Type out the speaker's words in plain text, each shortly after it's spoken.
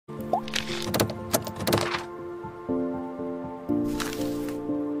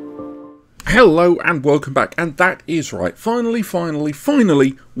Hello and welcome back, and that is right, finally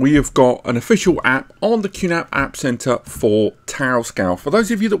we have got an official app on the QNAP App Center for Tailscale. For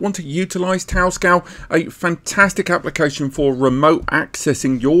those of you that want to utilize Tailscale, a fantastic application for remote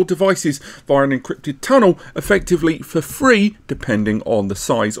accessing your devices via an encrypted tunnel effectively for free depending on the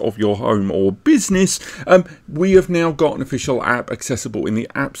size of your home or business, we have now got an official app accessible in the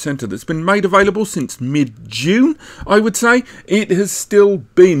App Center that's been made available since mid-June. I would say it has still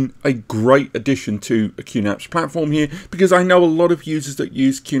been a great addition to QNAP's platform here, because I know a lot of users that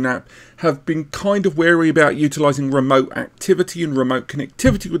use QNAP have been kind of wary about utilizing remote activity and remote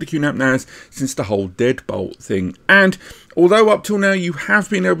connectivity with the QNAP NAS since the whole deadbolt thing. And although up till now you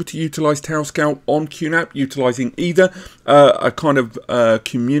have been able to utilize Tailscale on QNAP utilizing either a kind of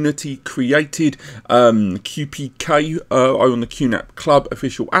community created QPK on the QNAP Club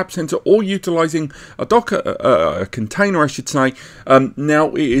official app center, or utilizing a Docker a container I should say,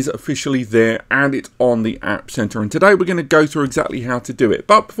 now it is officially there and it's on the app center, and today we're going to go through exactly how to do it.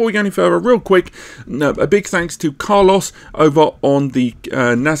 But before we go any further, real quick, a big thanks to Carlos over on the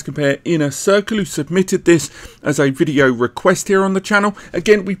NASCompares Inner Circle who submitted this as a video request here on the channel.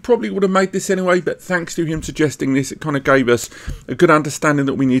 Again, we probably would have made this anyway, but thanks to him suggesting this, it kind of gave us a good understanding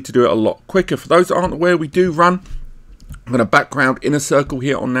that we need to do it a lot quicker. For those that aren't aware, we do run I'm going to background Inner Circle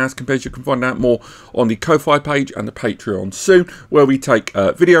here on NASCompares. You can find out more on the Ko-Fi page and the Patreon soon, where we take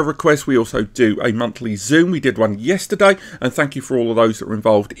video requests. We also do a monthly Zoom. We did one yesterday, and thank you for all of those that are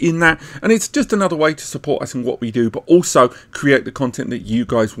involved in that. And it's just another way to support us in what we do, but also create the content that you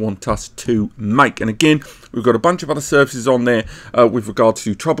guys want us to make. And again, we've got a bunch of other services on there with regards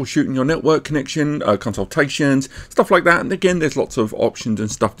to troubleshooting your network connection, consultations, stuff like that. And again, there's lots of options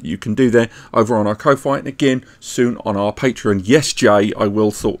and stuff that you can do there over on our Ko-Fi, and again, soon on our Patreon. Yes, Jay, I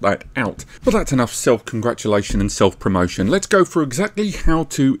will sort that out. But that's enough self-congratulation and self-promotion. Let's go through exactly how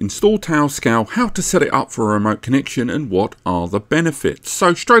to install Tailscale, how to set it up for a remote connection, and what are the benefits.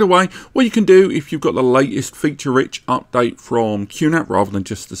 So straight away, what you can do if you've got the latest feature-rich update from QNAP rather than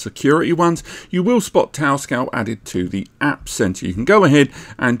just the security ones, you will spot Tailscale added to the App Center. You can go ahead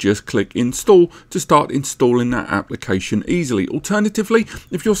and just click install to start installing that application easily. Alternatively,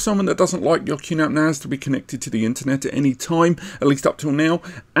 if you're someone that doesn't like your QNAP NAS to be connected to the internet at any time, at least up till now,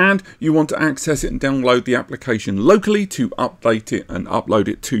 and you want to access it and download the application locally to update it and upload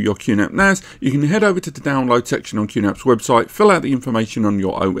it to your QNAP NAS, you can head over to the download section on QNAP's website, fill out the information on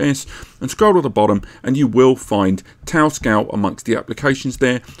your OS, and scroll to the bottom, and you will find Tailscale amongst the applications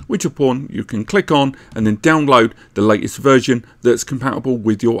there, which upon you can click on and then download the latest version that's compatible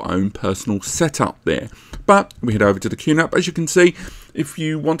with your own personal setup there. But we head over to the QNAP. As you can see, if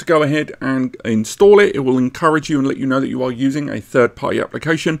you want to go ahead and install it, it will encourage you and let you know that you are using a third-party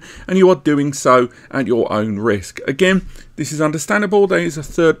application and you are doing so at your own risk. Again, this is understandable. There is a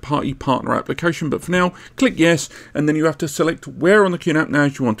third-party partner application, but for now, click yes, and then you have to select where on the QNAP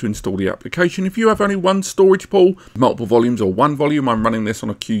NAS you want to install the application. If you have only one storage pool, multiple volumes, or one volume, I'm running this on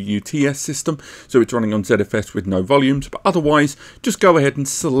a QUTS system, so it's running on ZFS with no volumes, but otherwise, just go ahead and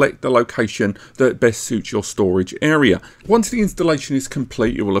select the location that best suits your storage area. Once the installation is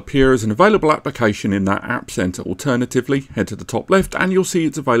complete, it will appear as an available application in that App Center. Alternatively, head to the top left and you'll see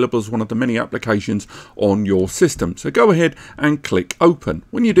it's available as one of the many applications on your system. So go ahead and click open.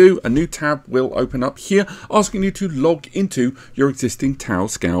 When you do, a new tab will open up here asking you to log into your existing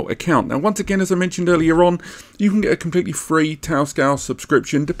Tailscale account. Now, once again, as I mentioned earlier on, you can get a completely free Tailscale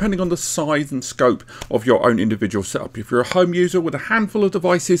subscription depending on the size and scope of your own individual setup. If you're a home user with a handful of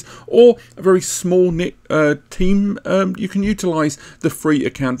devices or a very small knit team, you can utilize the free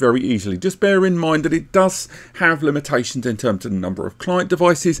account very easily. Just bear in mind that it does have limitations in terms of the number of client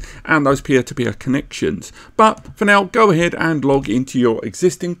devices and those peer-to-peer connections. But for now, go ahead and log into your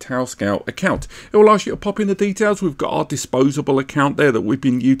existing Tailscale account. It will ask you to pop in the details. We've got our disposable account there that we've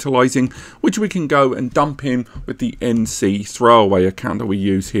been utilizing, which we can go and dump in with the NC throwaway account that we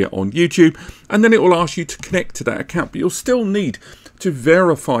use here on YouTube. And then it will ask you to connect to that account, but you'll still need to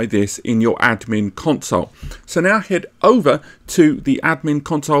verify this in your admin console. So now head over to the admin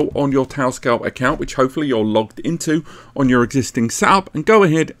console on your Tailscale account, which hopefully you're logged into on your existing setup, and go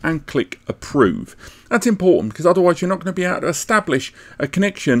ahead and click approve. That's important because otherwise you're not going to be able to establish a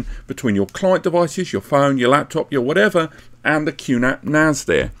connection between your client devices, your phone, your laptop, your whatever, and the QNAP NAS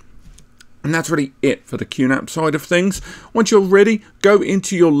there. And that's really it for the QNAP side of things. Once you're ready, go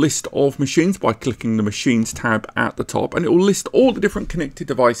into your list of machines by clicking the Machines tab at the top, and it will list all the different connected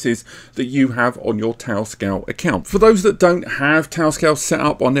devices that you have on your Tailscale account. For those that don't have Tailscale set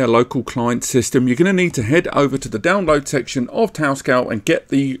up on their local client system, you're going to need to head over to the download section of Tailscale and get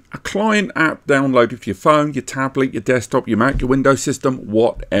the client app downloaded for your phone, your tablet, your desktop, your Mac, your Windows system,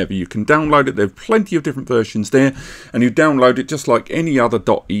 whatever. You can download it. There's plenty of different versions there, and you download it just like any other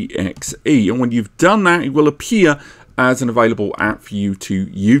 .exe. And when you've done that, it will appear as an available app for you to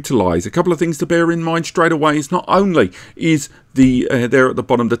utilize. A couple of things to bear in mind straight away is not only is there at the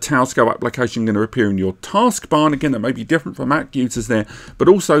bottom the Tailscale application going to appear in your taskbar, and again that may be different for Mac users there, but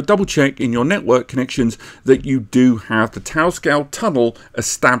also double check in your network connections that you do have the Tailscale tunnel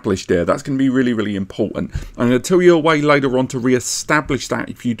established there. That's going to be really, really important. I'm going to tell you a way later on to re-establish that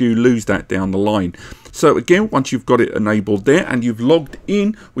if you do lose that down the line. So again, once you've got it enabled there and you've logged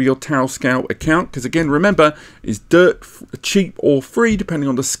in with your Tailscale account, because again remember, it's dirt cheap or free depending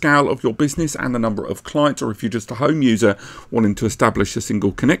on the scale of your business and the number of clients, or if you're just a home user wanting to establish a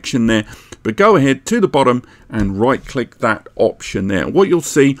single connection there. But go ahead to the bottom and right click that option there. What you'll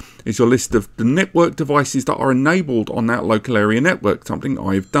see is your list of the network devices that are enabled on that local area network, something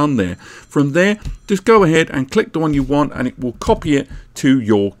I've done there. From there, just go ahead and click the one you want and it will copy it to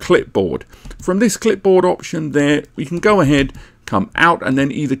your clipboard. From this clipboard option there, we can go ahead, come out, and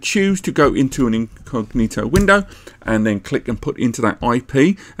then either choose to go into an incognito window and then click and put into that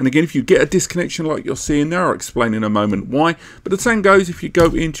IP. And again, if you get a disconnection like you're seeing there, I'll explain in a moment why. But the same goes if you go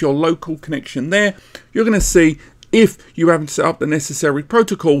into your local connection there, you're going to see if you haven't set up the necessary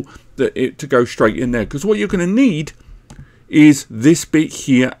protocol to go straight in there. Because what you're going to need is this bit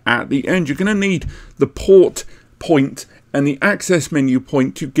here at the end. You're going to need the port point and the access menu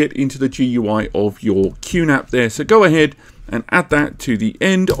point to get into the GUI of your QNAP there. So go ahead and add that to the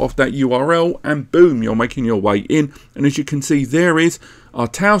end of that URL, and boom, you're making your way in. And as you can see, there is our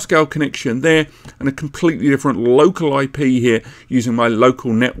Tailscale connection there and a completely different local IP here using my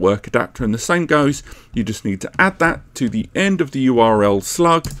local network adapter. And the same goes, you just need to add that to the end of the URL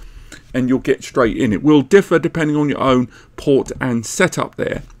slug and you'll get straight in. It will differ depending on your own port and setup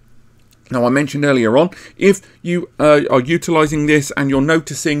there. Now, I mentioned earlier on, if you are utilizing this and you're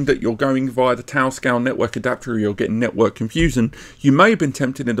noticing that you're going via the Tailscale network adapter or you're getting network confusion, you may have been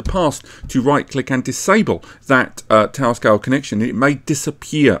tempted in the past to right click and disable that Tailscale connection. It may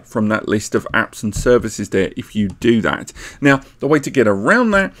disappear from that list of apps and services there if you do that. Now, the way to get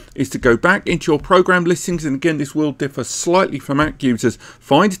around that is to go back into your program listings, and again, this will differ slightly for Mac users.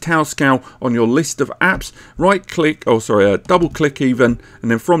 Find Tailscale on your list of apps, right click, double click even, and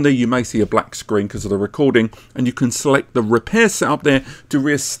then from there you may see a black screen because of the recording, and you can select the repair setup there to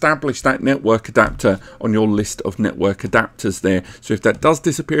re-establish that network adapter on your list of network adapters there. So if that does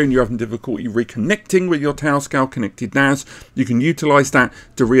disappear and you're having difficulty reconnecting with your Tailscale connected NAS, you can utilize that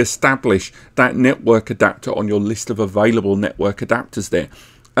to re-establish that network adapter on your list of available network adapters there.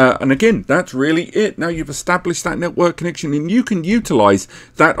 And again, that's really it. Now you've established that network connection, and you can utilize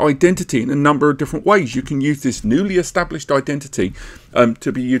that identity in a number of different ways. You can use this newly established identity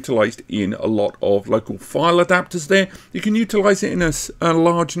to be utilized in a lot of local file adapters there. You can utilize it in a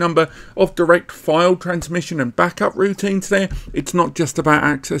large number of direct file transmission and backup routines there. It's not just about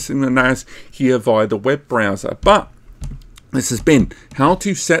accessing the NAS here via the web browser, but this has been how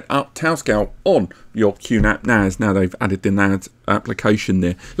to set up Tailscale on your QNAP NAS. Now they've added the NAS application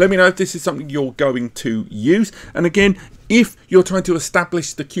there. Let me know if this is something you're going to use. And again, if you're trying to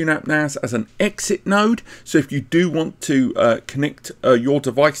establish the QNAP NAS as an exit node, so if you do want to connect your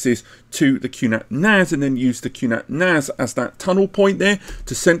devices to the QNAP NAS and then use the QNAP NAS as that tunnel point there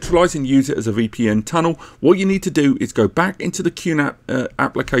to centralize and use it as a VPN tunnel, what you need to do is go back into the QNAP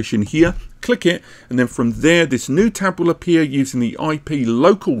application here, click it, and then from there this new tab will appear using the IP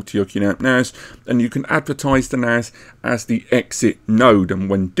local to your QNAP NAS, and you can advertise the NAS as the exit node. And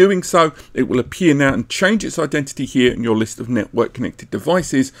when doing so, it will appear now and change its identity here in your list of network connected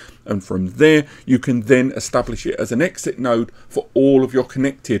devices, and from there you can then establish it as an exit node for all of your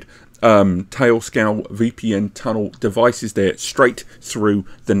connected Tailscale VPN tunnel devices there straight through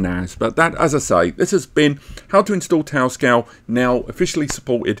the NAS. But that, as I say, this has been how to install Tailscale, now officially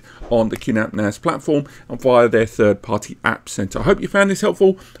supported on the QNAP NAS platform and via their third-party app center. I hope you found this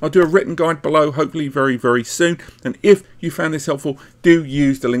helpful. I'll do a written guide below, hopefully very, very soon. And if you found this helpful, do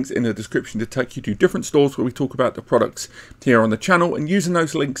use the links in the description to take you to different stores where we talk about the products here on the channel. And using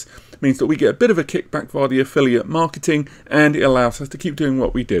those links means that we get a bit of a kickback via the affiliate marketing, and it allows us to keep doing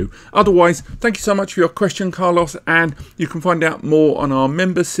what we do. Otherwise, thank you so much for your question, Carlos, and you can find out more on our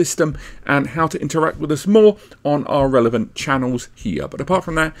members system and how to interact with us more on our relevant channels here. But apart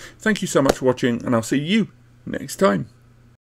from that, thank you so much for watching, and I'll see you next time.